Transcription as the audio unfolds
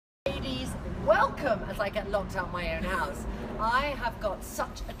Ladies, welcome as I get locked out of my own house. I have got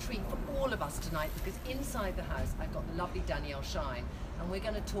such a treat for all of us tonight because inside the house I've got the lovely Danielle Shine, and we're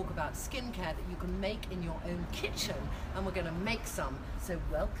going to talk about skincare that you can make in your own kitchen, and we're going to make some. So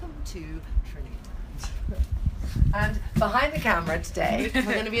welcome to TRINNY. And behind the camera today, we're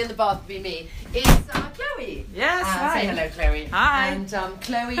going to be in the bath, be me, is Chloe. Yes, hi. Say hello, Chloe. Hi. And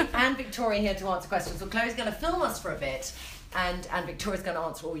Chloe and Victoria here to answer questions. So Chloe's going to film us for a bit, and Victoria's going to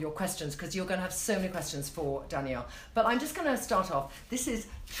answer all your questions because you're going to have so many questions for Danielle. But I'm just going to start off. This is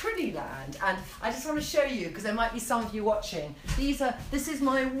TRINNY land, and I just want to show you because there might be some of you watching. This is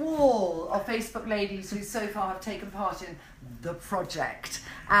my wall of Facebook ladies who so far have taken part in the project,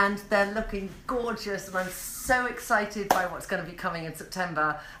 and they're looking gorgeous, and I'm so excited by what's going to be coming in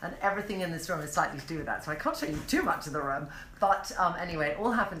September, and everything in this room is slightly to do with that, so I can't show you too much of the room, but anyway, it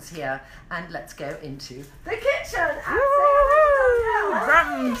all happens here, and let's go into the kitchen.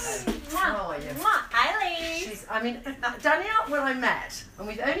 Drums. How are you? Hi, ladies. Danielle, when I met, and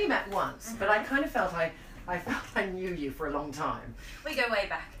we've only met once, but I kind of felt I knew you for a long time. We go way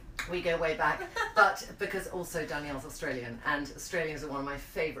back. We go way back, but because also Danielle's Australian, and Australians are one of my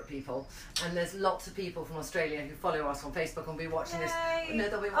favourite people, and there's lots of people from Australia who follow us on Facebook and will be watching this. No,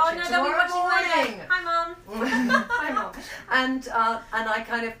 they'll be watching tomorrow morning. Later. Hi, Mum. Hi, Mum. And I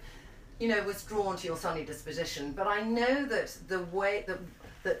kind of, was drawn to your sunny disposition, but I know that the way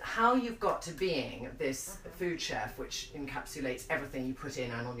that how you've got to being this food chef, which encapsulates everything you put in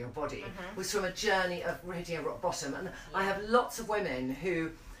and on your body, was from a journey of hitting a rock bottom. And I have lots of women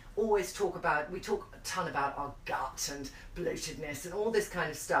who always talk a ton about our gut and bloatedness and all this kind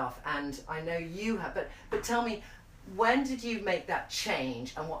of stuff, and I know you have, but tell me, when did you make that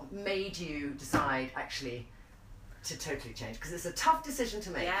change, and what made you decide actually to totally change? Because it's a tough decision to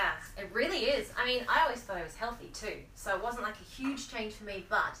make. Yeah, it really is. I mean, I always thought I was healthy too, so it wasn't like a huge change for me,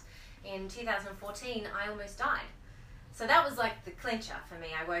 but in 2014 I almost died. So that was like the clincher for me.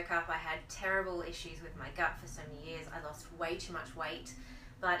 I woke up, I had terrible issues with my gut for so many years. I lost way too much weight,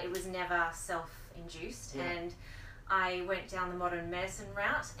 but it was never self-induced, and I went down the modern medicine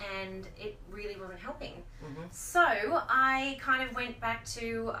route, and it really wasn't helping. So I kind of went back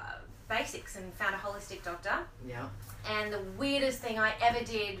to basics and found a holistic doctor. Yeah. And the weirdest thing I ever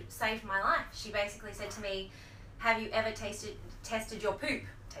did saved my life. She basically said to me, "Have you ever tested your poop?"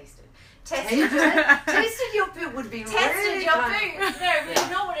 Tested your poop would be tested really your poop. No, we do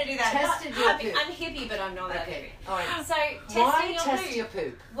not want to do that. Tested your poop. I'm hippie, but I'm not that hippie. All right. So why test your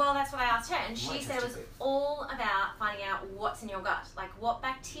poop? Well, that's what I asked her, and she said it was all about finding out what's in your gut, like what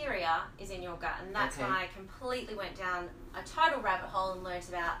bacteria is in your gut, and that's when I completely went down a total rabbit hole and learnt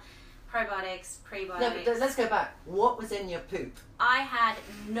about probiotics, prebiotics. No, but let's go back. What was in your poop? I had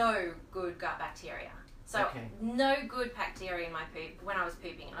no good gut bacteria. So no good bacteria in my poop when I was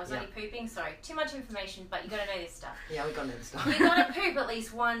pooping. I was only pooping, sorry, too much information, but you got to know this stuff. Yeah, we got to know this stuff. You got to poop at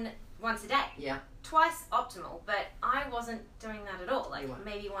least once a day. Yeah. Twice optimal, but I wasn't doing that at all. Like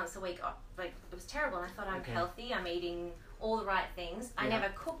maybe once a week. Like it was terrible. And I thought I'm healthy. I'm eating all the right things. I never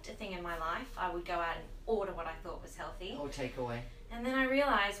cooked a thing in my life. I would go out and order what I thought was healthy. Or takeaway. And then I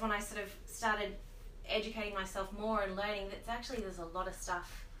realised when I sort of started educating myself more and learning that there's a lot of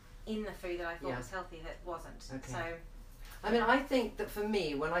stuff in the food that I thought was healthy that wasn't. So I think that for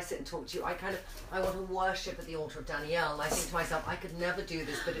me, when I sit and talk to you, I want to worship at the altar of Danielle, and I think to myself, I could never do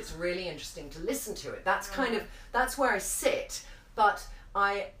this, but it's really interesting to listen to it. That's that's where I sit, but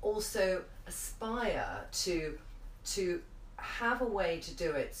I also aspire to have a way to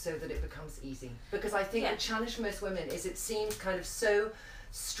do it so that it becomes easy, because I think the challenge for most women is it seems kind of so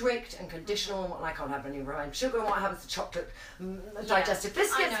strict and conditional, and I can't have any refined sugar, and what happens to chocolate digestive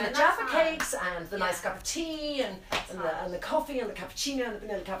biscuits and the Jaffa cakes and the nice cup of tea and the coffee and the cappuccino and the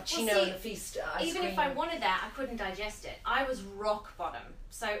vanilla cappuccino and the feast ice even cream. If I wanted that, I couldn't digest it. I was rock bottom.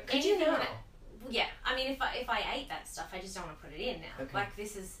 So could you now? Yeah, I mean, if I ate that stuff, I just don't want to put it in now. Like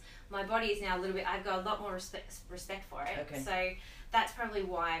my body is now a little bit. I've got a lot more respect for it. So that's probably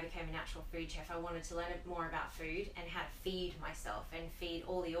why I became a natural food chef. I wanted to learn more about food and how to feed myself and feed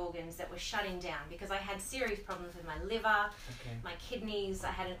all the organs that were shutting down, because I had serious problems with my liver, my kidneys.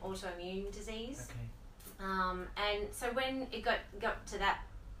 I had an autoimmune disease. And so when it got to that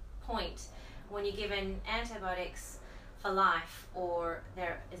point, when you're given antibiotics for life, or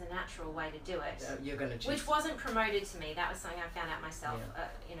there is a natural way to do it, you're going to choose. Which wasn't promoted to me. That was something I found out myself.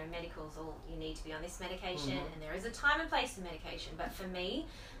 Medical's all you need to be on this medication, and there is a time and place for medication. But for me,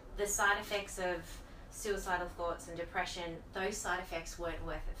 the side effects of suicidal thoughts and depression, those side effects weren't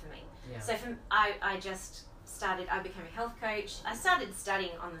worth it for me. So I became a health coach. I started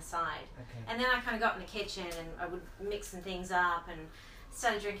studying on the side, and then I kind of got in the kitchen and I would mix some things up and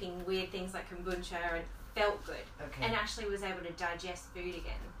started drinking weird things like kombucha and felt good. Okay. And actually was able to digest food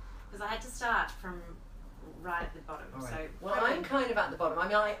again. Because I had to start from right at the bottom. Right. So well, I'm kind of at the bottom. I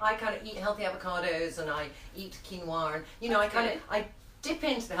mean, I kind of eat healthy avocados and I eat quinoa and, you know, I dip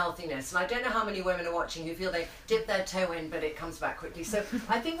into the healthiness, and I don't know how many women are watching who feel they dip their toe in but it comes back quickly. So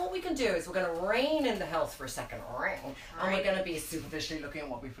I think what we can do is we're going to rein in the health for a second, and we're going to be superficially looking at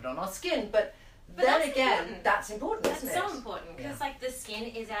what we put on our skin, but then that's again, important. that's important, isn't it? That's so important, because like the skin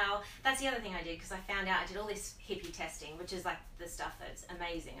is that's the other thing I did, because I found out I did all this hippie testing, which is like the stuff that's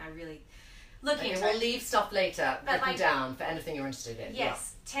amazing. I really look into we'll leave stuff later written like, down for anything you're interested in.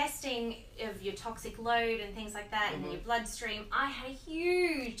 Yes, testing of your toxic load and things like that in your bloodstream. I had a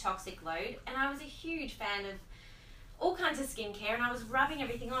huge toxic load, and I was a huge fan of all kinds of skincare, and I was rubbing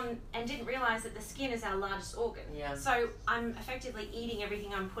everything on and didn't realise that the skin is our largest organ. Yeah. So I'm effectively eating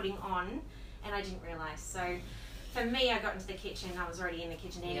everything I'm putting on, and I didn't realise. So for me, I got into the kitchen, I was already in the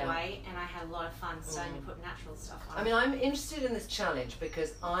kitchen anyway, and I had a lot of fun starting to put natural stuff on. I mean, I'm interested in this challenge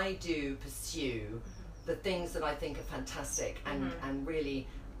because I do pursue the things that I think are fantastic and really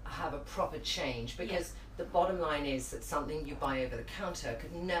have a proper change, because the bottom line is that something you buy over the counter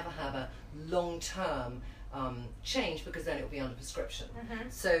could never have a long-term change, because then it will be under prescription.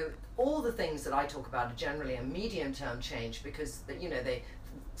 So all the things that I talk about are generally a medium-term change, because you know, they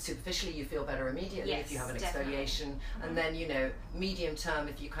superficially you feel better immediately if you have an exfoliation, and then, you know, medium term,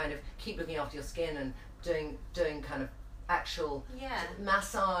 if you kind of keep looking after your skin and doing kind of actual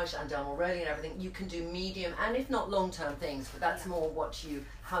massage and dermal rolling and everything, you can do medium and if not long term things, but that's more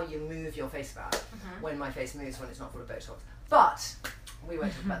how you move your face about. When my face moves when it's not full of Botox. But we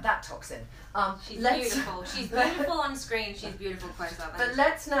won't talk about that toxin. She's beautiful. She's beautiful on screen. She's beautiful close up. But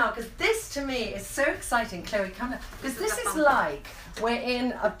let's now, because this to me is so exciting, Chloe, come now. Because this is like we're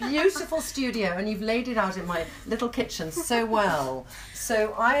in a beautiful studio and you've laid it out in my little kitchen so well.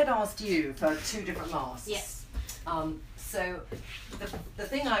 So I had asked you for 2 different masks. Yes. So the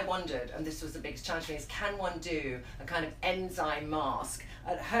thing I wondered, and this was the biggest challenge for me, is can one do a kind of enzyme mask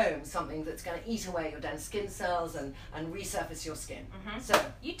at home, something that's going to eat away your dense skin cells and resurface your skin? So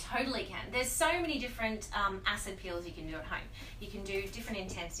you totally can. There's so many different acid peels you can do at home. You can do different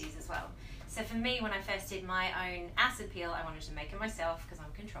intensities as well. So for me, when I first did my own acid peel, I wanted to make it myself because I'm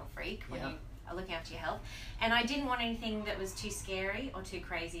a control freak when you are looking after your health. And I didn't want anything that was too scary or too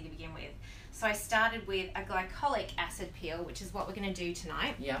crazy to begin with. So I started with a glycolic acid peel, which is what we're going to do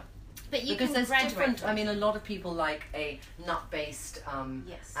tonight. Yeah. But you because can there's different, I mean, a lot of people like a nut-based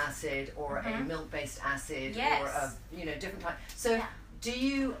acid or a milk-based acid or a, you know, different type. So do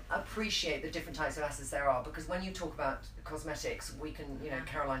you appreciate the different types of acids there are? Because when you talk about cosmetics, we can, you know,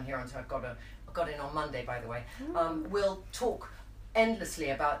 Caroline here, I've got in on Monday, by the way, we'll talk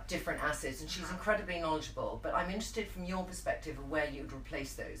endlessly about different acids, and she's incredibly knowledgeable, but I'm interested from your perspective of where you'd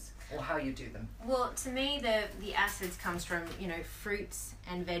replace those or how you do them. Well, to me, the acids comes from, you know, fruits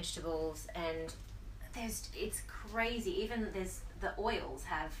and vegetables, and it's crazy. Even the oils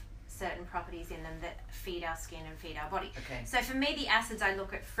have certain properties in them that feed our skin and feed our body. Okay. So for me, the acids, I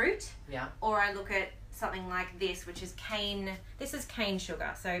look at fruit, or I look at something like this, which is cane. This is cane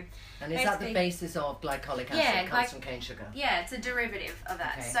sugar. So, and is that the basis of glycolic acid? Comes from cane sugar. Yeah, it's a derivative of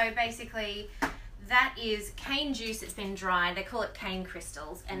that. Okay. So basically, that is cane juice that's been dried. They call it cane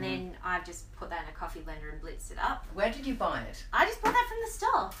crystals, and then I've just put that in a coffee blender and blitzed it up. Where did you buy it? I just bought that from the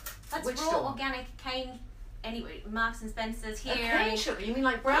store. That's Which raw store? Organic cane. Anyway, Marks and Spencer's here. Cane sugar? You mean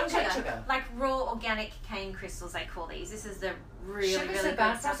like brown cane sugar? Like raw organic cane crystals, they call these. This is the really Sugar's good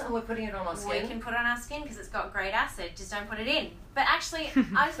bad stuff. and we're putting it on our skin. We can put it on our skin because it's got great acid. Just don't put it in. But actually,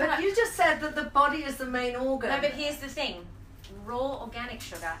 But you just said that the body is the main organ. No, but here's the thing: raw organic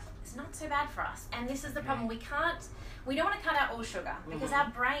sugar is not so bad for us. And this is the problem: we don't want to cut out all sugar because our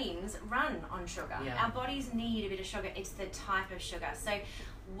brains run on sugar. Our bodies need a bit of sugar. It's the type of sugar. So,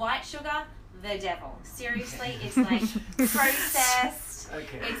 white sugar. The devil. Seriously, it's like processed,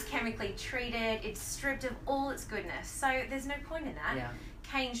 it's chemically treated, it's stripped of all its goodness. So there's no point in that.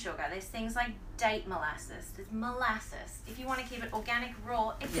 Cane sugar, there's things like date molasses, there's molasses. If you want to keep it organic,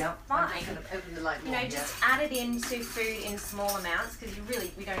 raw, it's fine. I'm just going to open the light more. You know, just add it into food in small amounts because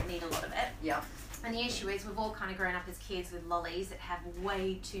we don't need a lot of it. Yeah. And the issue is we've all kind of grown up as kids with lollies that have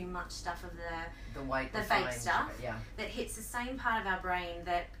way too much stuff of the fake stuff that hits the same part of our brain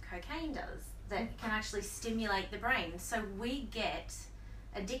that cocaine does, that can actually stimulate the brain. So we get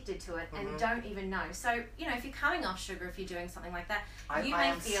addicted to it and don't even know. So, you know, if you're coming off sugar, if you're doing something like that, I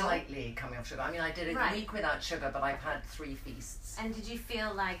am slightly coming off sugar. I mean, I did a week without sugar, but I've had 3 feasts. And did you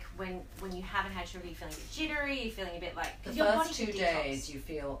feel like when you haven't had sugar, you're feeling a bit jittery, you're feeling a bit like... The first 2 days,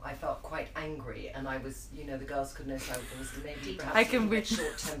 I felt quite angry, and I was, you know, the girls could notice I was maybe perhaps a bit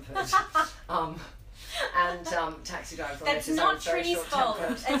short-tempered. And taxi drivers. That's not TRINNY's fault.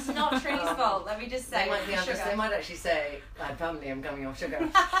 It's not TRINNY's fault. Let me just say. They might actually say, I permanently am coming off sugar.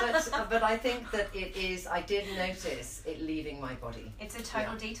 But I think that it is. I did notice it leaving my body. It's a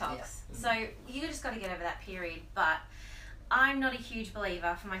total detox. Yeah. So you just got to get over that period. But I'm not a huge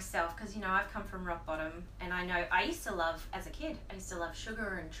believer for myself because, you know, I've come from rock bottom, and I know I used to love, as a kid, I used to love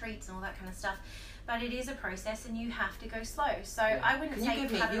sugar and treats and all that kind of stuff. But it is a process, and you have to go slow. So I wouldn't say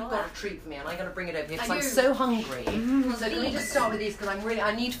you've got a treat for me, and I'm going to bring it over here because I'm do. so hungry. So can we just start with these because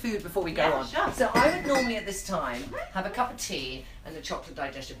I need food before we go on. Sure. So I would normally at this time have a cup of tea and a chocolate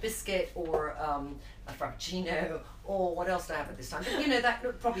digestive biscuit or a frappuccino, or what else do I have at this time? But, you know, that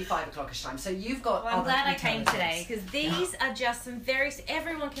probably 5 o'clockish time. So you've got. Well, I'm glad I came today because these are just some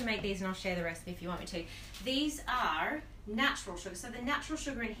everyone can make these, and I'll share the recipe if you want me to. These are natural sugar. So the natural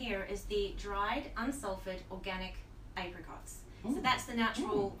sugar in here is the dried, unsulfured, organic apricots. So that's the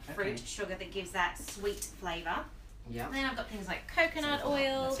natural fruit sugar that gives that sweet flavour. Yeah. And then I've got things like coconut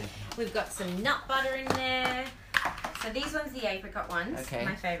oil. We've got some nut butter in there. So these ones, the apricot ones,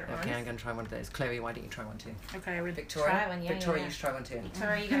 my favourite ones. Okay, I'm going to try one of those. Chloe, why don't you try one too? Okay, I will. Victoria, try one, Victoria, you should try one too.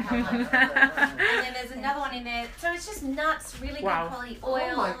 Victoria, you go have one. And then there's another one in there. So it's just nuts, really good quality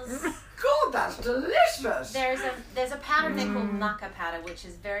oils. Oh my God, that's delicious. There's a powder there called maca powder, which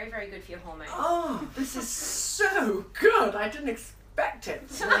is very, very good for your hormones. Oh, this is so good. I didn't expect it.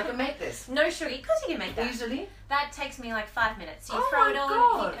 So I can make this. No sugar. Of course you can make that. Easily? That takes me like 5 minutes. So you throw it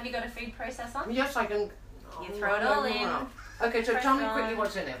all in. Have you got a food processor? Yes, I can. You throw it all in. Okay, so tell me quickly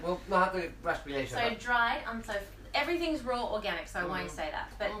what's in it. We'll have the recipe later. So dried, everything's raw organic, so I won't say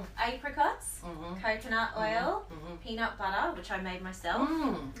that. But apricots, coconut oil, peanut butter, which I made myself.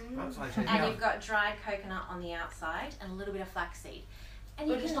 That's and you've got dried coconut on the outside and a little bit of flaxseed. And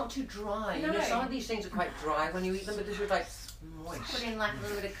but it's not too dry. No. You know, some of these things are quite dry when you eat them, but this is like moist. Put in like a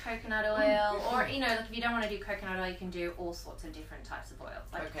little bit of coconut oil, or you know, like if you don't want to do coconut oil, you can do all sorts of different types of oils.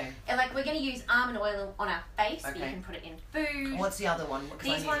 Like, and like we're going to use almond oil on our face, but you can put it in food. What's the other one? Because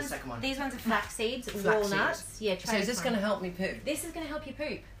I need the second one. These ones are flax seeds, walnuts. Yeah. So is this going to help me poop? This is going to help you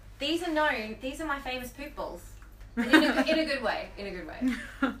poop. These are known. These are my famous poop balls, in a good way. In a good way.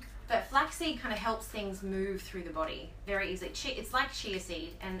 But flaxseed kind of helps things move through the body very easily. It's like chia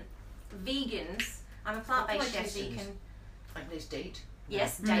seed, and vegans. I'm a plant-based chef, so you can. Like this date.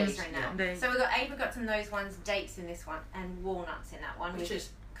 Yes, dates are in that. So we've got apricots in those ones, dates in this one, and walnuts in that one, which is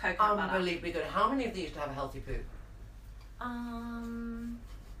coconut butter. Unbelievably good. How many of these have a healthy poop?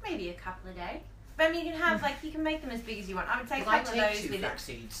 Maybe a couple a day. But I mean, you can have you can make them as big as you want. I would take a couple of those. I take 2 flax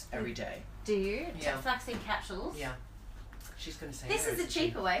seeds every day. Do you? Yeah. Flaxseed capsules. Yeah. She's going to say. This is a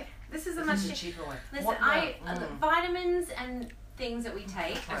cheaper way. This is a much cheaper way. Listen, vitamins and things that we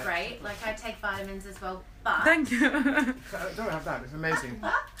take are great. Like I take vitamins as well, but thank you. Don't have that. It's amazing.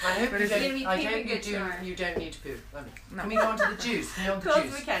 I hope you don't need to poop. Can we go on to the juice? Of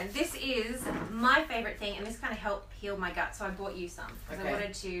course we can. This is my favourite thing, and this kind of helped heal my gut. So I bought you some because I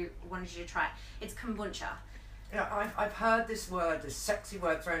wanted you to try it. It's kombucha. Yeah, I've heard this sexy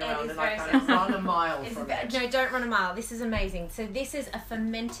word thrown around, and I kind of run a mile from it. No, don't run a mile. This is amazing. So this is a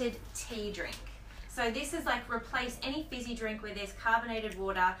fermented tea drink. So this is like replace any fizzy drink where there's carbonated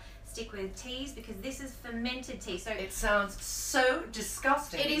water. Stick with teas because this is fermented tea. So it sounds so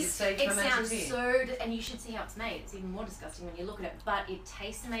disgusting. It is. It sounds so, and you should see how it's made. It's even more disgusting when you look at it, but it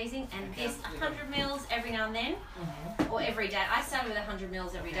tastes amazing. And this 100 mils every now and then, or every day. I started with 100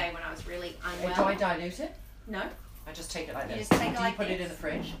 mils every day when I was really unwell. Do I dilute it? No. I just take it like this. Just take it like this. Do you put it in the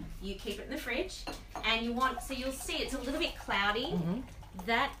fridge? You keep it in the fridge, and so you'll see it's a little bit cloudy.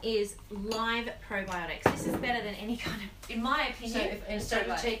 That is live probiotics. This is better than any kind of, in my opinion. So if instead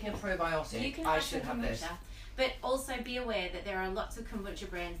of taking a probiotic, I should have this. But also be aware that there are lots of kombucha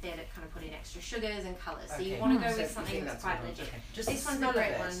brands there that kind of put in extra sugars and colours. So you want to go with something that's quite legit. This one's a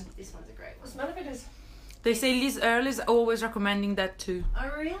great one. This one's a great one. The smell of it is. They say Liz Earle is always recommending that too. Oh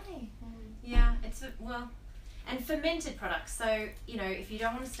really? Yeah, it's and fermented products. So, you know, if you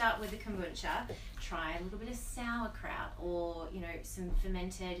don't want to start with the kombucha, try a little bit of sauerkraut or, you know, some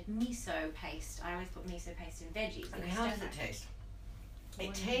fermented miso paste. I always put miso paste in veggies. And how does it taste?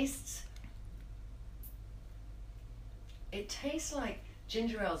 It tastes like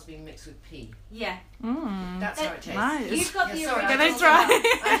ginger ale's being mixed with pea. Yeah. That's how it tastes. Nice. You've got the sorry, original. Can I try?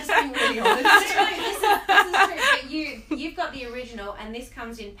 I'm just being really honest. No, this is true. But you've got the original, and this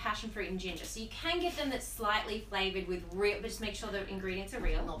comes in passion fruit and ginger. So you can get them that's slightly flavoured with real, but just make sure the ingredients are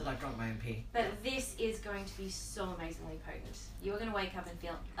real. Not that I've drunk my own pea. But this is going to be so amazingly potent. You're going to wake up and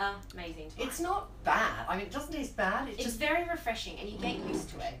feel amazing tomorrow. It's not bad. I mean, it doesn't taste bad. It's just very refreshing, and you get used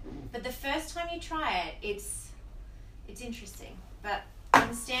to it. But the first time you try it, it's interesting. But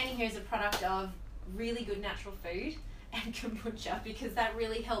I'm standing here as a product of really good natural food and kombucha because that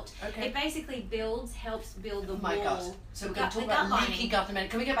really helped. Okay. It basically helps build the my wall. gut. So we're going to talk the about gut leaky lining. gut in a minute.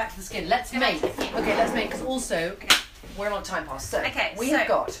 Can we go back to the skin? Let's Go back make. to the skin. Okay, let's make. Because also, we're on time pass. So Okay, we so have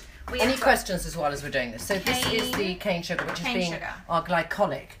got. we Any have got questions as well as we're doing this? So this is the cane sugar, which is cane being sugar. our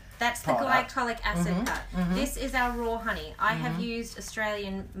glycolic. That's the product. glycolic acid part. This is our raw honey. I have used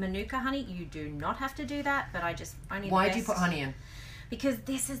Australian Manuka honey. You do not have to do that, but I need Why the do you put best. honey in? Because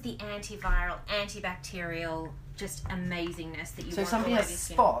this is the antiviral, antibacterial, just amazingness that you So want if somebody all has over your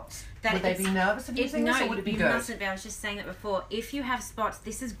skin. spots, That would they it's- be nervous of using this, or would it be you good? mustn't be. I was just saying that before. If you have spots,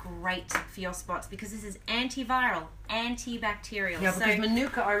 this is great for your spots because this is antiviral, antibacterial. Yeah, so, because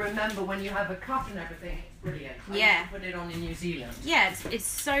Manuka, I remember when you have a cut and everything, it's brilliant. I Yeah. used to put it on in New Zealand. yeah, it's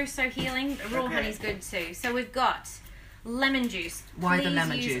so healing. Raw Okay. honey's good too. So we've got lemon juice. Why the Please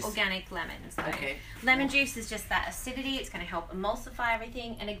lemon use juice? Organic lemons. Though. Okay. Lemon juice is just that acidity. It's going to help emulsify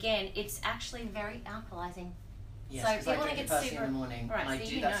everything, and again, it's actually very alkalizing. Yes, So because people I want drink to it get first thing super. in the morning. Right, and I so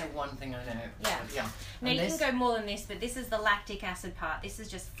do. you That's know. the one thing I know. Yeah. Yeah. Now And you this- can go more than this, but this is the lactic acid part. This is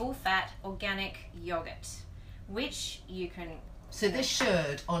just full fat organic yogurt, which you can. So this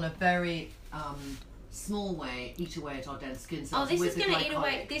should, on a very small way, eat away at our dead skin cells. Oh, this with is the going to eat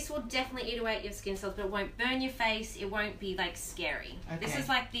away. glycolic. This will definitely eat away at your skin cells, but it won't burn your face. It won't be like scary. This Okay. is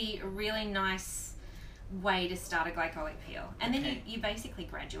like the really nice way to start a glycolic peel, and then Okay. you basically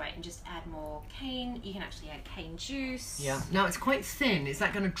graduate and just add more cane. You can actually add cane juice. Yeah. Now it's quite thin. Is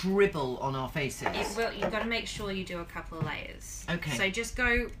that going to dribble on our faces? It will. You've got to make sure you do a couple of layers. Okay. So just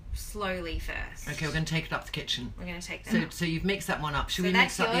go slowly first. Okay, we're going to take it up the kitchen. We're going to take them. So you've mixed that one up. Should So we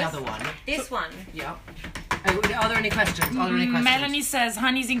mix that's up the yours. other one? This one. Yeah. Oh, are there any questions? Are there any questions? Melanie says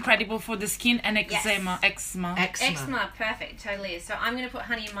honey is incredible for the skin and Yes. eczema. Eczema, perfect, totally is. So I'm going to put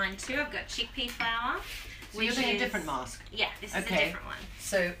honey in mine too. I've got chickpea flour. So you're doing a different mask. Yeah, this is Okay. a different one.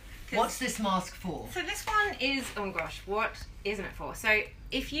 So what's this mask for? So this one is, oh gosh, what isn't it for? So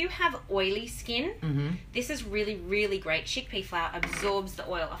if you have oily skin, this is really, really great. Chickpea flour absorbs the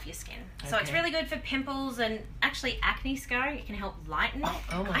oil off your skin. So it's Okay. really good for pimples and actually acne scarring. It can help lighten.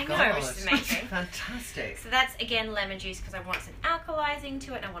 Oh my I god. know, which is amazing. Fantastic. So that's, again, lemon juice because I want some alkalizing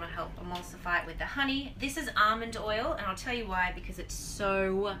to it and I want to help emulsify it with the honey. This is almond oil, and I'll tell you why, because it's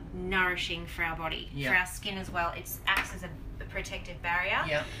so nourishing for our body, for our skin as well. It acts as a protective barrier.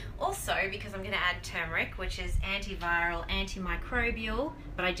 Yeah. Also, because I'm going to add turmeric, which is antiviral, antimicrobial,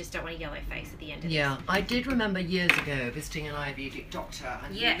 but I just don't want a yellow face at the end of it. Yeah, I did remember years ago visiting an Ayurvedic doctor,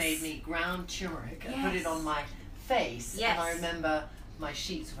 and Yes. he made me ground turmeric and put Yes. it on my face. Yes. And I remember my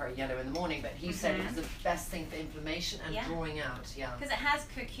sheets were very yellow in the morning, but he said it was the best thing for inflammation and Yeah. drawing out. Yeah. Because it has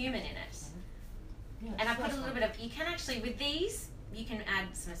curcumin in it. Yeah, And I put that's a little fine. bit of, you can actually, with these, you can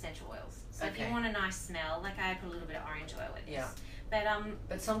add some essential oils. So if Okay. you want a nice smell, like I put a little bit of orange oil with this. Yeah. But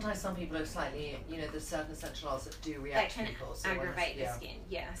But sometimes some people are slightly, there's certain essential oils that do that react can to people. So one has- aggravate the yeah. skin.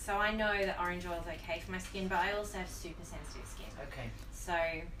 Yeah. So I know that orange oil is okay for my skin, but I also have super sensitive skin. Okay. So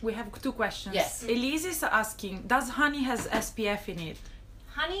We have two questions. Yes. Elise is asking, does honey has SPF in it?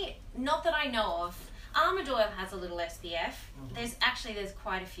 honey, not that I know of. Almond oil has a little SPF. There's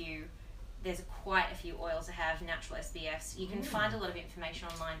quite a few. There's quite a few oils that have natural SPFs. You can find a lot of information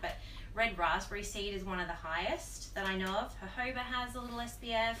online, but red raspberry seed is one of the highest that I know of. Jojoba has a little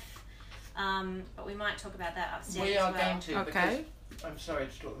SPF, but we might talk about that upstairs We as are well. going to. Okay. Because I'm sorry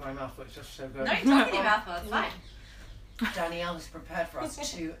to talk my mouth, but it's just so good. No, talk with your mouth full, it's fine. Danielle has prepared for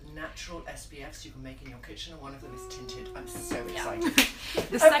us 2 natural SPFs you can make in your kitchen, and one of them is tinted. I'm so excited.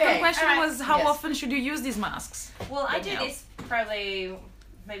 The second Okay, question alright. was how Yes. often should you use these masks? Well, I do Danielle. this probably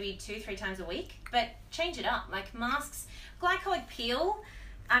maybe 2-3 times a week, but change it up. Like masks, glycolic peel.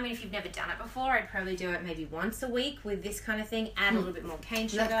 I mean, if you've never done it before, I'd probably do it maybe once a week with this kind of thing. Add a little bit more cane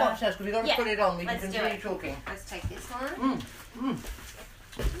sugar. Let's go upstairs because we've got to Yeah, put it on. We can let's do continue it. talking. Let's take this one.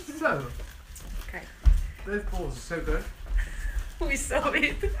 So, Okay. those balls are so good. We saw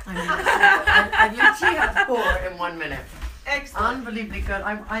it. I literally had 4 in 1 minute. Excellent. Unbelievably good.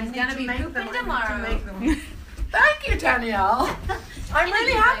 I need gonna to be make them. pooping I need to tomorrow. make them. Thank you, Danielle. I'm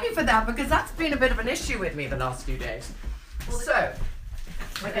really happy for that because that's been a bit of an issue with me the last few days. So,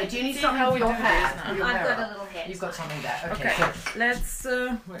 Okay, do you need something for your hair? I've got a little head. You've got something there. Okay, So let's.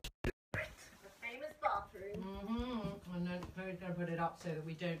 The famous bathroom. And then Chloe's going to put it up so that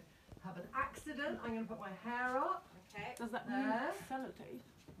we don't have an accident. I'm going to put my hair up. Okay. Does that There. mean sellotape?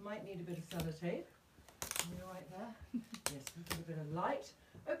 Might need a bit of sellotape. You're right there. Yes, we give a bit of light.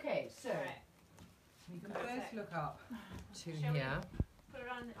 Okay, so we can both look up to Shall we here. Put it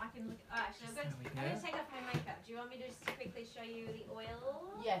on. I can look. Oh, actually, I'm going to take off my makeup. Do you want me to just quickly show you the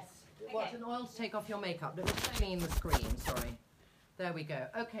oil? Yes. What, an oil to take off your makeup. Let me just clean the screen, sorry. There we go.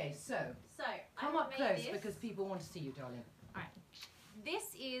 Okay, so come up close because people want to see you, darling. Alright. This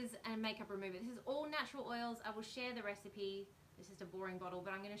is a makeup remover. This is all natural oils. I will share the recipe. This is a boring bottle,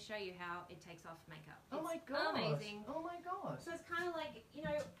 but I'm going to show you how it takes off makeup. Oh my god. Amazing. Oh my god. So it's kind of like, you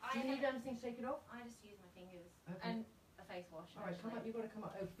know, Do you need anything to take it off? I just use my fingers. Okay. And a face wash. Alright, come up. You've got to come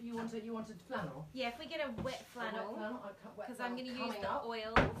up. Oh, you wanted flannel? Yeah, if we get a wet flannel. Because I'm going to use the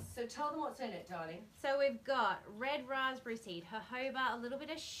oils. So tell them what's in it, darling. So we've got red raspberry seed, jojoba, a little bit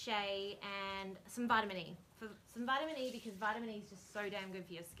of shea, and some vitamin E. Some vitamin E because vitamin E is just so damn good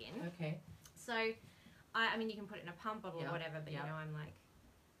for your skin. Okay. So, I mean, you can put it in a pump bottle or whatever, but you know, I'm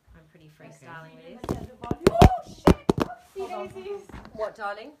pretty freestyling with this. Oh shit! What,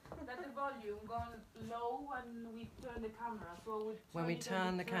 darling? That the volume gone low when we turn the camera. So When we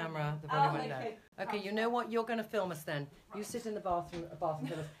turn the camera, the volume went low. Okay, you know what? You're going to film us then. You sit in the bathroom film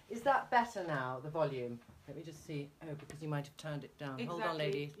us. Is that better now, the volume? Let me just see. Oh, because you might have turned it down. Exactly. Hold on,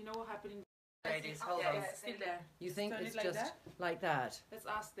 lady. You know what happened? Ladies, hold on. It's still there. You think Turn it's it like just that? like that? Let's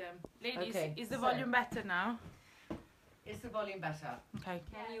ask them. Ladies, Okay, is the so- volume better now? Is the volume better? Okay.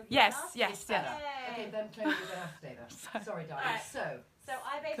 Can you hear Yes, us? yes, yes. Yay. Okay, then Chloe, you're going to have to stay there. Sorry, darling. Alright. So,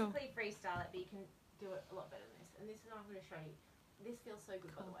 I basically freestyle it, but you can do it a lot better than this. And this is what I'm going to show you. This feels so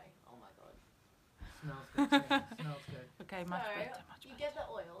good, by the way. Oh my god. smells good. Too. Smells good. Okay, much better, much You better. get the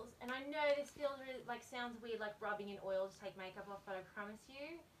oils, and I know this feels really sounds weird, like rubbing in oil to take makeup off, but I promise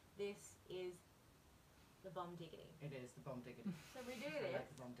you, this is the bomb diggity. It is the bomb diggity. So we do I this. like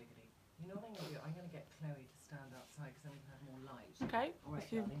the bomb diggity. You know what I'm going to do? I'm going to get Chloe to stand outside because then we can have more light. Okay. All right, if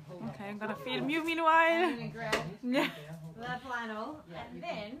you- darling, hold on. okay, I'm gonna film you meanwhile. I'm gonna grab Yeah. Hold on. the flannel, Yeah, and you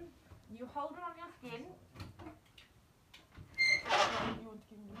then you hold it on your skin.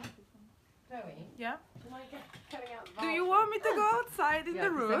 Chloe, Yeah. do you mind coming out? Do you want me to go outside in Yeah, the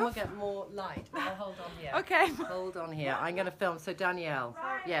 'cause then we'll roof? get more light. Now hold on here. Okay. Hold on here. I'm going to film. So Danielle,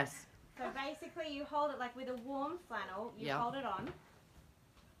 Right. yes. So basically, you hold it like with a warm flannel. You Yeah. hold it on.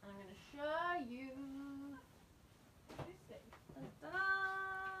 I'm gonna show you. Ta-da!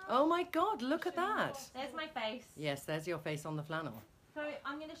 Oh my God! Look at that. There's my face. Yes, there's your face on the flannel. So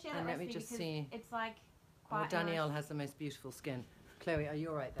I'm gonna share that And let me recipe just because see. it's like Oh, quite Danielle nice. has the most beautiful skin. Chloe, are you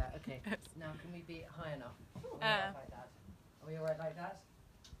all right there? Okay. Now, can we be high enough? Are we all right like that? Are we all right like that?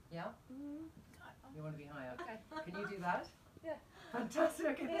 Yeah? You want to be higher? Okay. Can you do that? Yeah. Fantastic.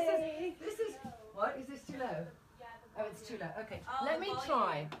 Okay, this is, what? Is this too low? Oh, it's too low. Okay. Oh, Let the me volume.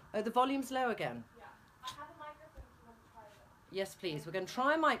 try. Oh, the volume's low again. I have a microphone if you want to try that. Yes, please. We're going to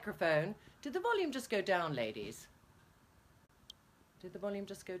try a microphone. Did the volume just go down, ladies? Did the volume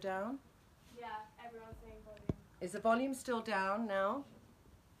just go down? Yeah, everyone's saying volume. Is the volume still down now?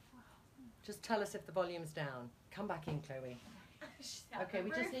 Just tell us if the volume's down. Come back in, Chloe. Okay,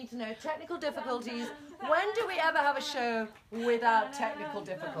 we just need to know technical difficulties. When do we ever have a show without technical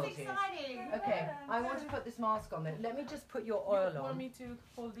difficulties? It's exciting. Okay, I want to put this mask on though. Let me just put your oil You want on. me to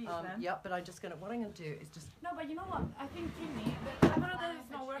hold these then? Yep, but I'm just gonna. What I'm gonna do is just. No, but you know what? I think TRINNY, the camera that is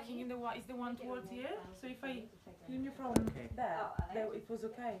not working in the one is the one towards here. So if I film you from there, it was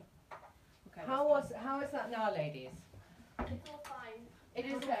okay. Okay. How is that now, ladies? It's all fine. It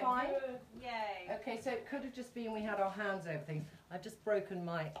is all fine. Yay. Okay, so it could have just been we had our hands over things. I've just broken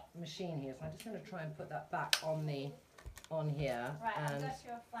my machine here, so I'm just going to try and put that back on here. Right, I've And got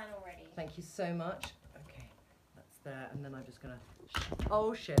your flannel ready. thank you so much. Okay, that's there, and then I'm just going to.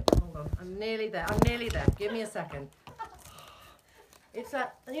 Oh shit! Hold on, I'm nearly there. Give me a second. It's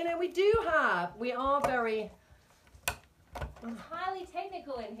that we are very. It's highly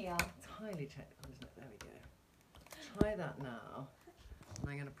technical in here. It's highly technical, isn't it? There we go. Try that now. And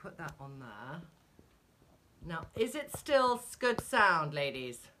I'm going to put that on there. Now, is it still good sound,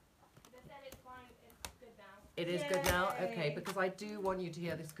 ladies? They said it's fine. It's good now. It is good now? Yay. Okay, because I do want you to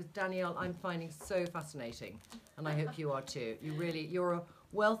hear this, because Danielle, I'm finding so fascinating. And I hope you are too. You're a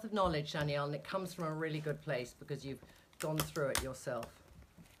wealth of knowledge, Danielle, and it comes from a really good place because you've gone through it yourself.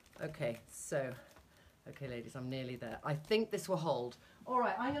 Okay, so, okay, ladies, I'm nearly there. I think this will hold. All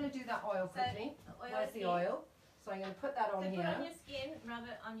right, I'm going to do that oil quickly. Where's the oil? So I'm going to put that on So here. put it on your skin, rub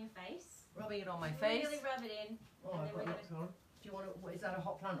it on your face. Rubbing it on my face. Really rub it in. Oh, and I've then got we're lots on. you want to, is that a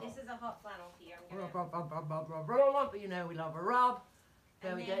hot flannel? This is a hot flannel for you. I'm gonna... Rub. You know we love a rub.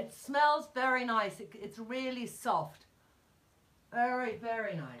 There we go. It smells very nice. It's really soft. Very,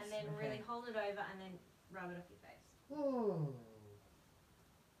 very nice. And then really hold it over and then rub it off your face. Ooh.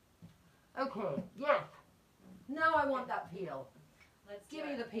 Okay, yes. Now I want that peel. Let's give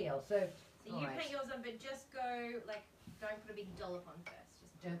me the peel. So you paint yours on, but just go, like, don't put a big dollop on first.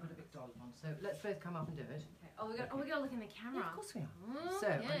 Just don't put a big dollop on. So let's both come up and do it. Okay. Oh, we got to look in the camera. Yeah, of course we are. So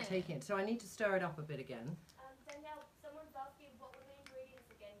I'm taking it. So I need to stir it up a bit again. Danielle, someone's asking what were the ingredients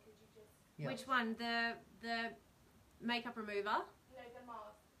again? Could you just... Yeah. Which one? The makeup remover? No, the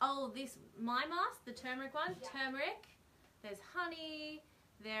mask. Oh, my mask, the turmeric one. Yeah. Turmeric. There's honey.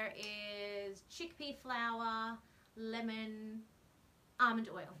 There is chickpea flour, lemon, almond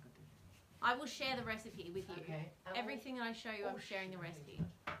oil. I will share the recipe with you. Okay. Everything that I show you, I'm sharing the recipe.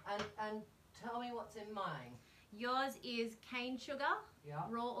 And tell me what's in mine. Yours is cane sugar, Yeah.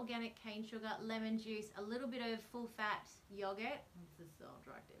 raw organic cane sugar, lemon juice, a little bit of full fat yogurt. This is so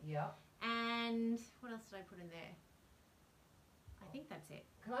attractive. Yeah. And what else did I put in there? I think that's it.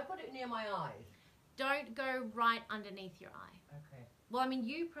 Can I put it near my eyes? Don't go right underneath your eye. Okay. Well, I mean,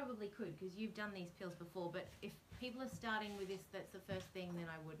 you probably could because you've done these pills before, but if people are starting with this, that's the first thing, then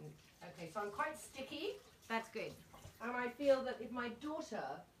I wouldn't. Okay, so I'm quite sticky. That's good. And I feel that if my daughter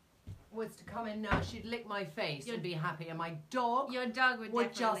was to come in now, she'd lick my face and be happy, and my dog Your dog would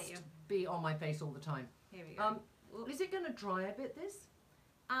would definitely just be on my face all the time. Here we go. Is it going to dry a bit, this?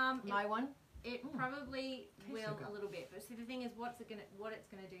 My one? It probably will sugar. a little bit, but see the thing is, what it's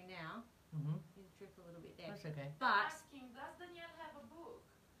gonna do now is drip a little bit there. That's okay. But Asking, does Danielle have a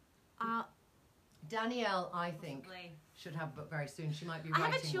book? Danielle, I think, possibly. should have a book very soon. She might be I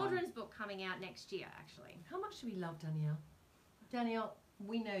writing have a children's one. book coming out next year, actually. How much do we love Danielle? Danielle,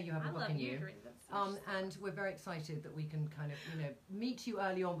 we know you have a I book love in you, you. Corinne. That's so And we're very excited that we can kind of, meet you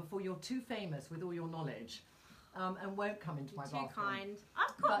early on before you're too famous with all your knowledge. And won't come into my bathroom. too kind.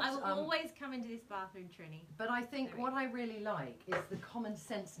 Of course, But, I will always come into this bathroom, Trinny. But I think what I really like is the common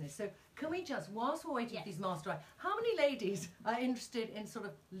senseness. So can we just, whilst we're waiting for these masks to dry, how many ladies are interested in sort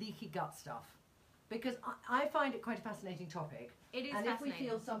of leaky gut stuff? Because I find it quite a fascinating topic. It is and fascinating. if we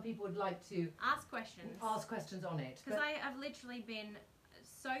feel some people would like to ask questions on it. Because I've literally been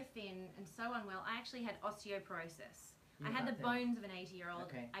so thin and so unwell. I actually had osteoporosis. I had the bones of an 80-year-old.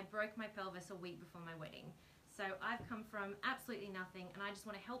 Okay. I broke my pelvis a week before my wedding. So I've come from absolutely nothing, and I just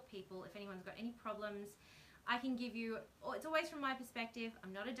want to help people. If anyone's got any problems, I can give you, it's always from my perspective.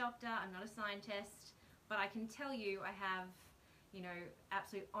 I'm not a doctor, I'm not a scientist, but I can tell you I have,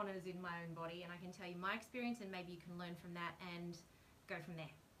 absolute honours in my own body, and I can tell you my experience, and maybe you can learn from that and go from there.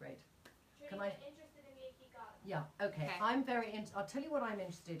 Great. Can I... interested in leaky gut? Yeah, okay. I'm very I'll tell you what I'm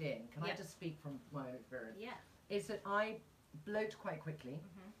interested in. Can I just speak from my own experience? Yeah. Is that I bloat quite quickly.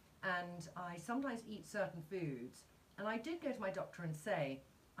 And I sometimes eat certain foods, and I did go to my doctor and say,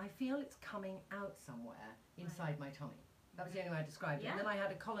 I feel it's coming out somewhere inside my tummy. That was the only way I described it. And then I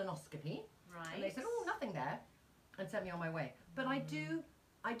had a colonoscopy, and they said, oh, nothing there, and sent me on my way. But I do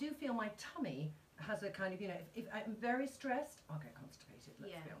feel my tummy has a kind of, if I'm very stressed, I'll get constipated,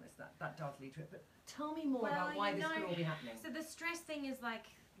 let's be honest, that does lead to it. But tell me more about why this could all be happening. So the stress thing is like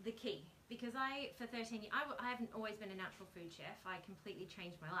the key. Because for 13 years, I haven't always been a natural food chef. I completely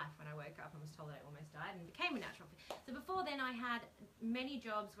changed my life when I woke up and was told that I almost died and became a natural food. So before then I had many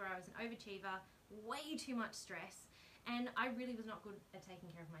jobs where I was an overachiever, way too much stress, and I really was not good at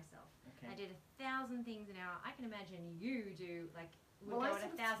taking care of myself. Okay. I did 1,000 things an hour. I can imagine you do, like, would go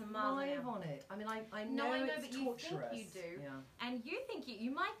at 1,000 miles an hour. On it. I mean, I know it's but torturous. You think you do. Yeah. And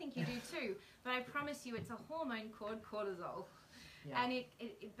you might think you do too, but I promise you it's a hormone called cortisol. Yeah. And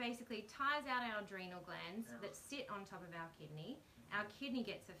it basically tires out our adrenal glands that sit on top of our kidney. Our kidney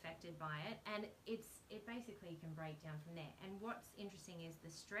gets affected by it, and it basically can break down from there. And what's interesting is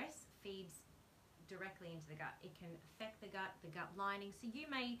the stress feeds directly into the gut. It can affect the gut lining. So you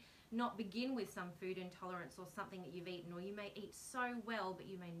may not begin with some food intolerance or something that you've eaten, or you may eat so well, but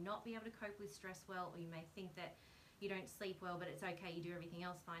you may not be able to cope with stress well, or you may think that you don't sleep well, but it's okay, you do everything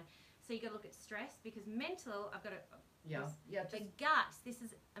else fine. So you got to look at stress, because mental, I've got to... The gut, this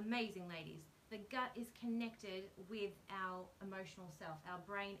is amazing, ladies. The gut is connected with our emotional self, our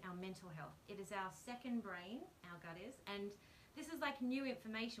brain, our mental health. It is our second brain, our gut is, and this is like new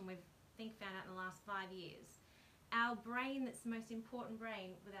information we've found out in the last 5 years. Our brain, that's the most important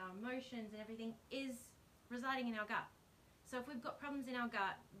brain with our emotions and everything, is residing in our gut. So if we've got problems in our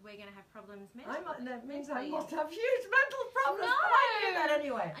gut, we're going to have problems mentally. That means I must have huge mental problems. No, but I do that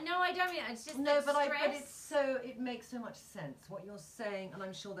anyway. No, I don't mean it. It's just it makes so much sense what you're saying, and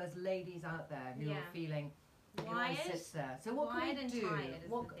I'm sure there's ladies out there who are feeling Wired, sits there. So what can we do?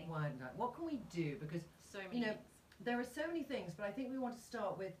 Wired and What can we do? Because so many things. there are so many things, but I think we want to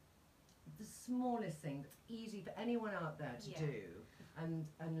start with the smallest thing that's easy for anyone out there to do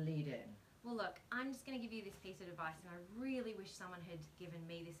and lead in. Well, look, I'm just going to give you this piece of advice, and I really wish someone had given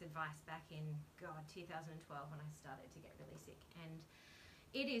me this advice back in, 2012 when I started to get really sick. And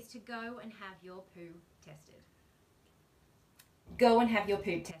it is to go and have your poo tested. Go and have your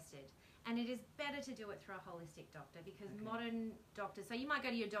poo tested. And it is better to do it through a holistic doctor, because modern doctors, so you might go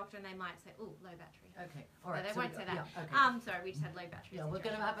to your doctor and they might say, oh, low battery. Okay, all right. No, they won't say that. Yeah, okay. Sorry, we just had low battery. Yeah, we're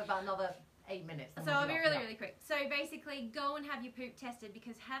going to have about another 8 minutes. So I'll be really quick. So basically, go and have your poop tested,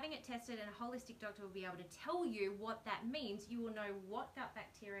 because having it tested and a holistic doctor will be able to tell you what that means. You will know what gut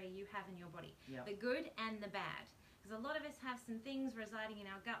bacteria you have in your body, the good and the bad. Because a lot of us have some things residing in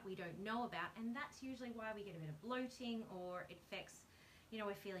our gut we don't know about, and that's usually why we get a bit of bloating, or it affects,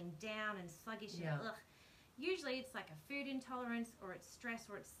 we're feeling down and sluggish and ugh. Usually it's like a food intolerance, or it's stress,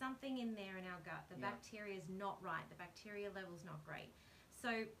 or it's something in there in our gut. The bacteria is not right. The bacteria level's not great.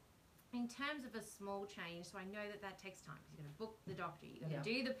 So in terms of a small change, so I know that takes time, because you've got to book the doctor, you've got to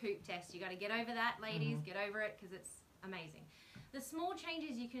do the poop test, you've got to get over that, ladies, get over it, because it's amazing. The small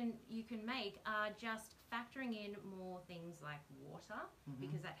changes you can make are just factoring in more things like water,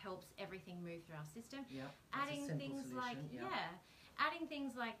 because that helps everything move through our system. Adding things like adding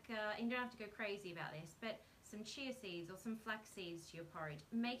things like and you don't have to go crazy about this, but some chia seeds or some flax seeds to your porridge,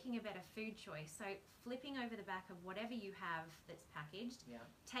 making a better food choice. So flipping over the back of whatever you have that's packaged,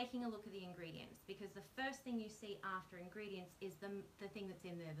 taking a look at the ingredients, because the first thing you see after ingredients is the thing that's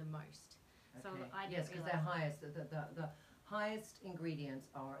in there the most. So yes, because they're highest. The highest ingredients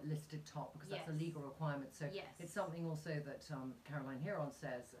are listed top, because that's a legal requirement. So it's something also that Caroline Heron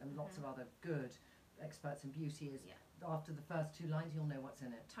says, and lots of other good experts in beauty, is after the first 2 lines you'll know what's in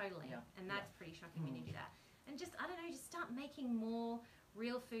it. Totally. And that's pretty shocking when you do that. And just, I don't know, just start making more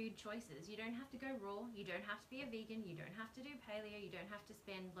real food choices. You don't have to go raw, you don't have to be a vegan, you don't have to do paleo, you don't have to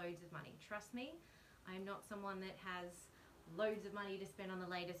spend loads of money. Trust me, I am not someone that has loads of money to spend on the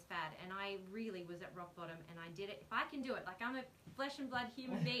latest fad, and I really was at rock bottom, and I did it. If I can do it, like, I'm a flesh and blood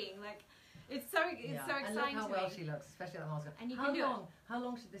human being, like, it's so exciting to me. And look how well she looks, especially that mask. And you can do it. How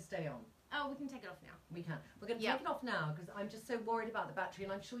long should this stay on? Oh, we can take it off now. We can. We're going to take it off now, because I'm just so worried about the battery,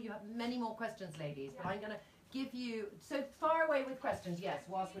 and I'm sure you have many more questions, ladies, but I'm going to give you, so far away with questions, yes,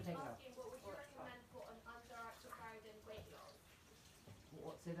 whilst we're taking it off. What would you recommend for an underactive thyroid and weight loss?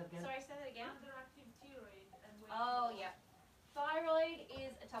 What, say that again? Sorry, say that again. Underactive thyroid and weight Oh, yeah. Thyroid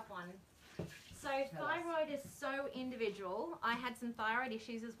is a tough one. So thyroid is so individual. I had some thyroid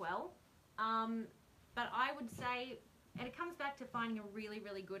issues as well. But I would say, and it comes back to finding a really,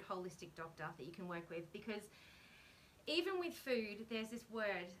 really good holistic doctor that you can work with, because even with food, there's this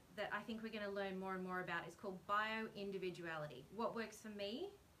word that I think we're going to learn more and more about. It's called bio-individuality. What works for me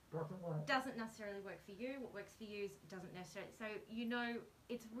doesn't necessarily work for you. What works for you doesn't necessarily. So,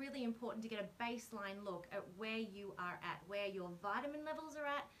 it's really important to get a baseline look at where you are at, where your vitamin levels are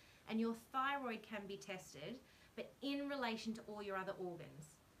at, and your thyroid can be tested, but in relation to all your other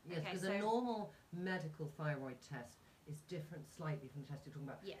organs. Yes, because a normal medical thyroid test is different slightly from the test you're talking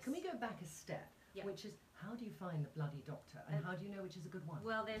about. Yes. Can we go back a step? Which is, how do you find the bloody doctor, and how do you know which is a good one?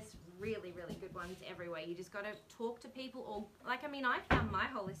 Well, there's really, really good ones everywhere. You just got to talk to people, or I found my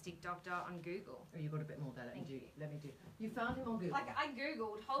holistic doctor on Google. Oh, you got a bit more there. Let me do. You found him on Google. Like, I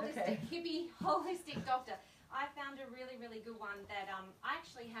Googled holistic hippie holistic doctor. I found a really, really good one that I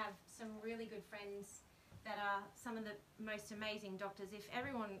actually have some really good friends that are some of the most amazing doctors. If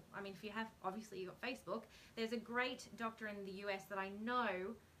everyone, if you have, obviously you've got Facebook, there's a great doctor in the US that I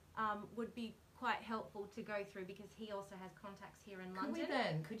know would be quite helpful to go through, because he also has contacts here in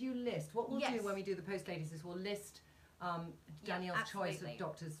London. Could you list, what we'll do when we do the post, ladies, is we'll list Danielle's choice of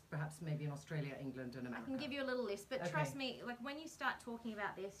doctors, perhaps maybe in Australia, England and America. I can give you a little list, but trust me, like, when you start talking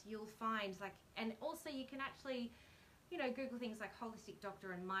about this, you'll find, like, and also you can actually, Google things like holistic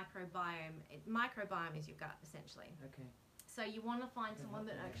doctor and microbiome. Microbiome is your gut, essentially. Okay. So you want to find someone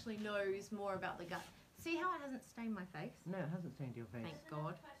that actually knows more about the gut. See how it hasn't stained my face? No, it hasn't stained your face. Thank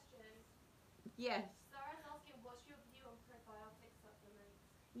God. Yes. Sarah's asking, what's your view on probiotic supplements?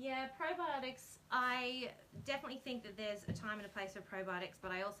 Yeah, probiotics, I definitely think that there's a time and a place for probiotics,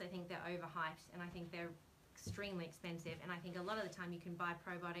 but I also think they're overhyped, and I think they're extremely expensive, and I think a lot of the time you can buy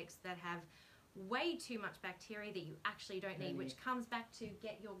probiotics that have way too much bacteria that you actually don't need, which comes back to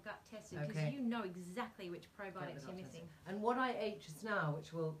get your gut tested, because you know exactly which probiotics you're missing. And what I ate just now,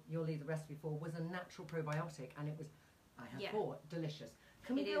 which you'll leave the recipe for, was a natural probiotic, and it was, I had 4, delicious.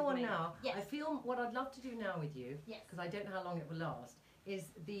 Can we go on now? Yes. I feel what I'd love to do now with you, because I don't know how long it will last,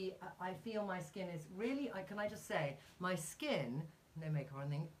 is I feel my skin is really, can I just say, my skin, no makeup or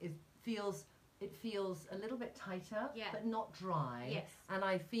anything, it feels a little bit tighter, but not dry. Yes. And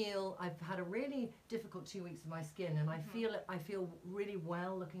I feel I've had a really difficult 2 weeks with my skin, and I feel really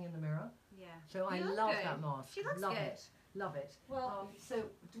well looking in the mirror. Yeah. So I love that mask. She looks love good. it. Love it. Well, so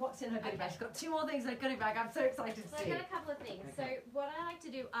what's in her goodie bag? She's got 2 more things in her goodie bag. I'm so excited to so see. I've got a couple of things. So what I like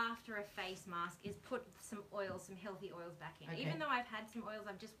to do after a face mask is put some oils, some healthy oils back in. Even though I've had some oils,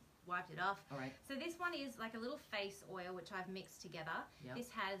 I've just wiped it off. All right. So this one is like a little face oil which I've mixed together. Yep. This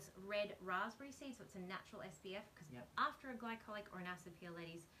has red raspberry seeds, so it's a natural SPF, because after a glycolic or an acid peel,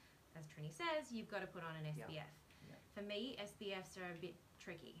 ladies, as Trini says, you've got to put on an SPF. Yep. For me, SPFs are a bit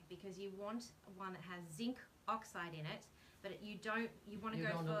tricky because you want one that has zinc oxide in it, but you want to go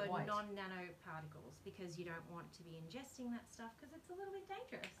for non-nano particles because you don't want to be ingesting that stuff because it's a little bit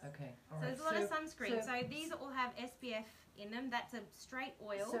dangerous. Okay. All so right. there's a lot of sunscreen. So these all have SPF in them. That's a straight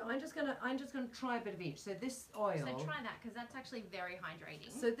oil. So I'm just gonna try a bit of each. So this oil. So try that because that's actually very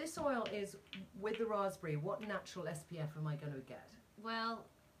hydrating. So this oil is with the raspberry. What natural SPF am I going to get? Well,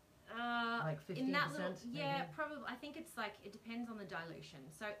 like 15%? in that little, yeah, probably. I think it's like, it depends on the dilution.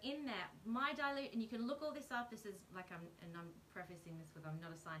 So in that, my dilute, and you can look all this up. This is like, I'm prefacing this with I'm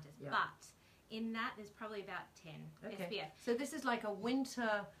not a scientist, but in that there's probably about 10 SPF. So this is like a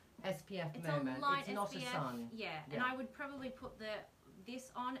winter SPF it's moment. A light it's not SPF, a sun. Yeah, and I would probably put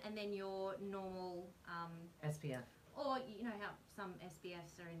this on and then your normal SPF. Or you know how some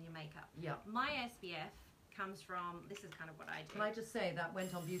SPFs are in your makeup. Yeah. My SPF comes from, this is kind of what I do. Can I just say that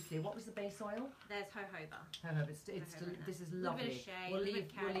went on beautifully. What was the base oil? There's jojoba. Jojoba. This is lovely. Bit of shea,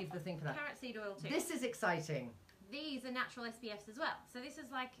 we'll leave the thing for that. Carrot seed oil too. This is exciting. These are natural SPFs as well. So this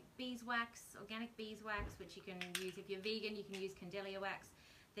is like beeswax, organic beeswax, which you can use if you're vegan. You can use Candelia wax.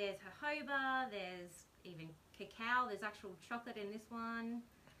 There's jojoba. There's even cacao. There's actual chocolate in this one.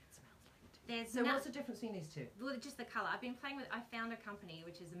 So what's the difference between these two? Well, just the colour. I've been playing with, I found a company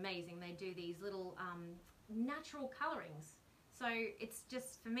which is amazing. They do these little natural colourings. So it's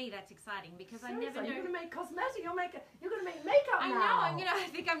just, for me, that's exciting because I never know. You're going to make cosmetic. You're going to make makeup now. I know. I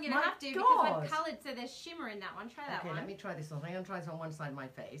think I'm going to have to because I've coloured. So there's shimmer in that one. Try that one. Okay, let me try this one. I'm going to try this on one side of my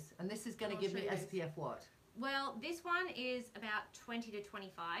face. And this is going to give me SPF what? Well, this one is about 20 to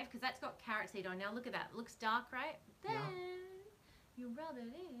 25 because that's got carrot seed on. Now look at that. It looks dark, right? Then you rub it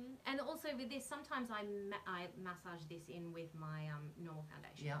in. And also with this, sometimes I massage this in with my normal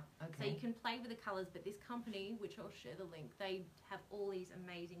foundation. Yeah, okay. So you can play with the colours, but this company, which I'll share the link, they have all these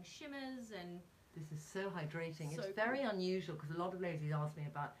amazing shimmers and... This is so hydrating. So it's very unusual because a lot of ladies ask me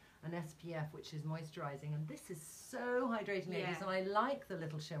about an SPF, which is moisturising, and this is so hydrating, ladies, and I like the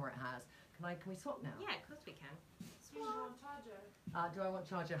little shimmer it has. Can we swap now? Yeah, of course we can. Do you want charger? Do I want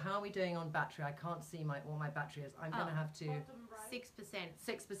charger? How are we doing on battery? I can't see what my battery is. I'm going to have to... 6%.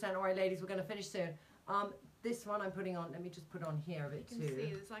 6%. All right, ladies, we're going to finish soon. This one I'm putting on, let me just put on here a bit too. You can see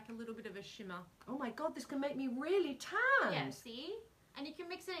there's like a little bit of a shimmer. Oh my God, this can make me really tan. Yeah, see? And you can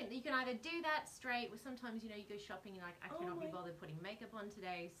mix it in. You can either do that straight, or sometimes, you know, you go shopping and like, I cannot be bothered putting makeup on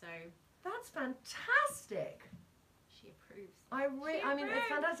today, so... That's fantastic. She approves. I mean, it's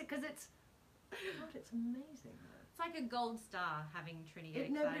fantastic because it's... God, it's amazing. It's like a gold star having Trini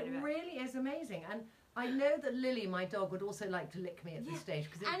get No, but it really is amazing. And I know that Lily, my dog, would also like to lick me at this stage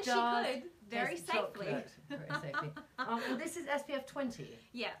because it does. And she could, very safely. Very safely. And this is SPF 20.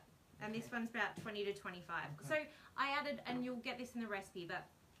 Yeah, and this one's about 20 to 25. Okay. So I added, and you'll get this in the recipe, but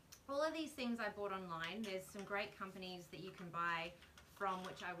all of these things I bought online. There's some great companies that you can buy from,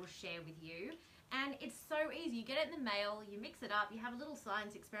 which I will share with you. And it's so easy. You get it in the mail, you mix it up, you have a little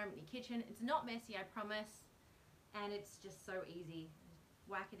science experiment in your kitchen. It's not messy, I promise. And it's just so easy.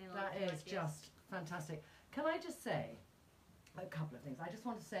 Whack it in a little bit. That is just fantastic. Can I just say a couple of things? I just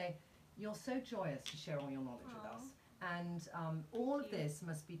want to say you're so joyous to share all your knowledge with us. And all of this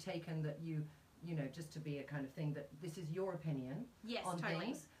must be taken that you know, just to be a kind of thing that this is your opinion on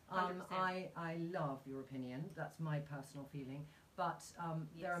things. I love your opinion. That's my personal feeling. But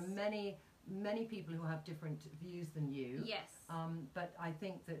there are many people who have different views than you. Yes. But I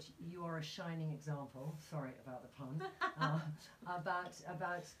think that you are a shining example, sorry about the pun,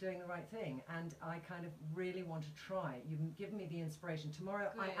 about doing the right thing. And I kind of really want to try. You've given me the inspiration.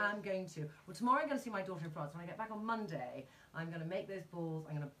 Tomorrow I am going to, tomorrow I'm going to see my daughter in France. When I get back on Monday, I'm going to make those balls,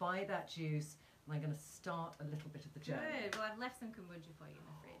 I'm going to buy that juice, and I'm going to start a little bit of the journey. Good. Well, I've left some kombucha for you in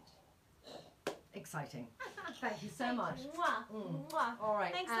the fridge. Exciting. Thank you so much. Mwah. Mwah. All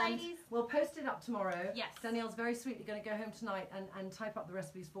right. Thanks, and ladies. We'll post it up tomorrow. Yes. Danielle's very sweetly going to go home tonight and type up the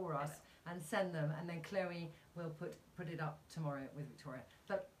recipes for us and send them, and then Chloe will put it up tomorrow with Victoria.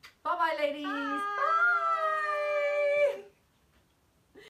 So, bye-bye, ladies. Bye.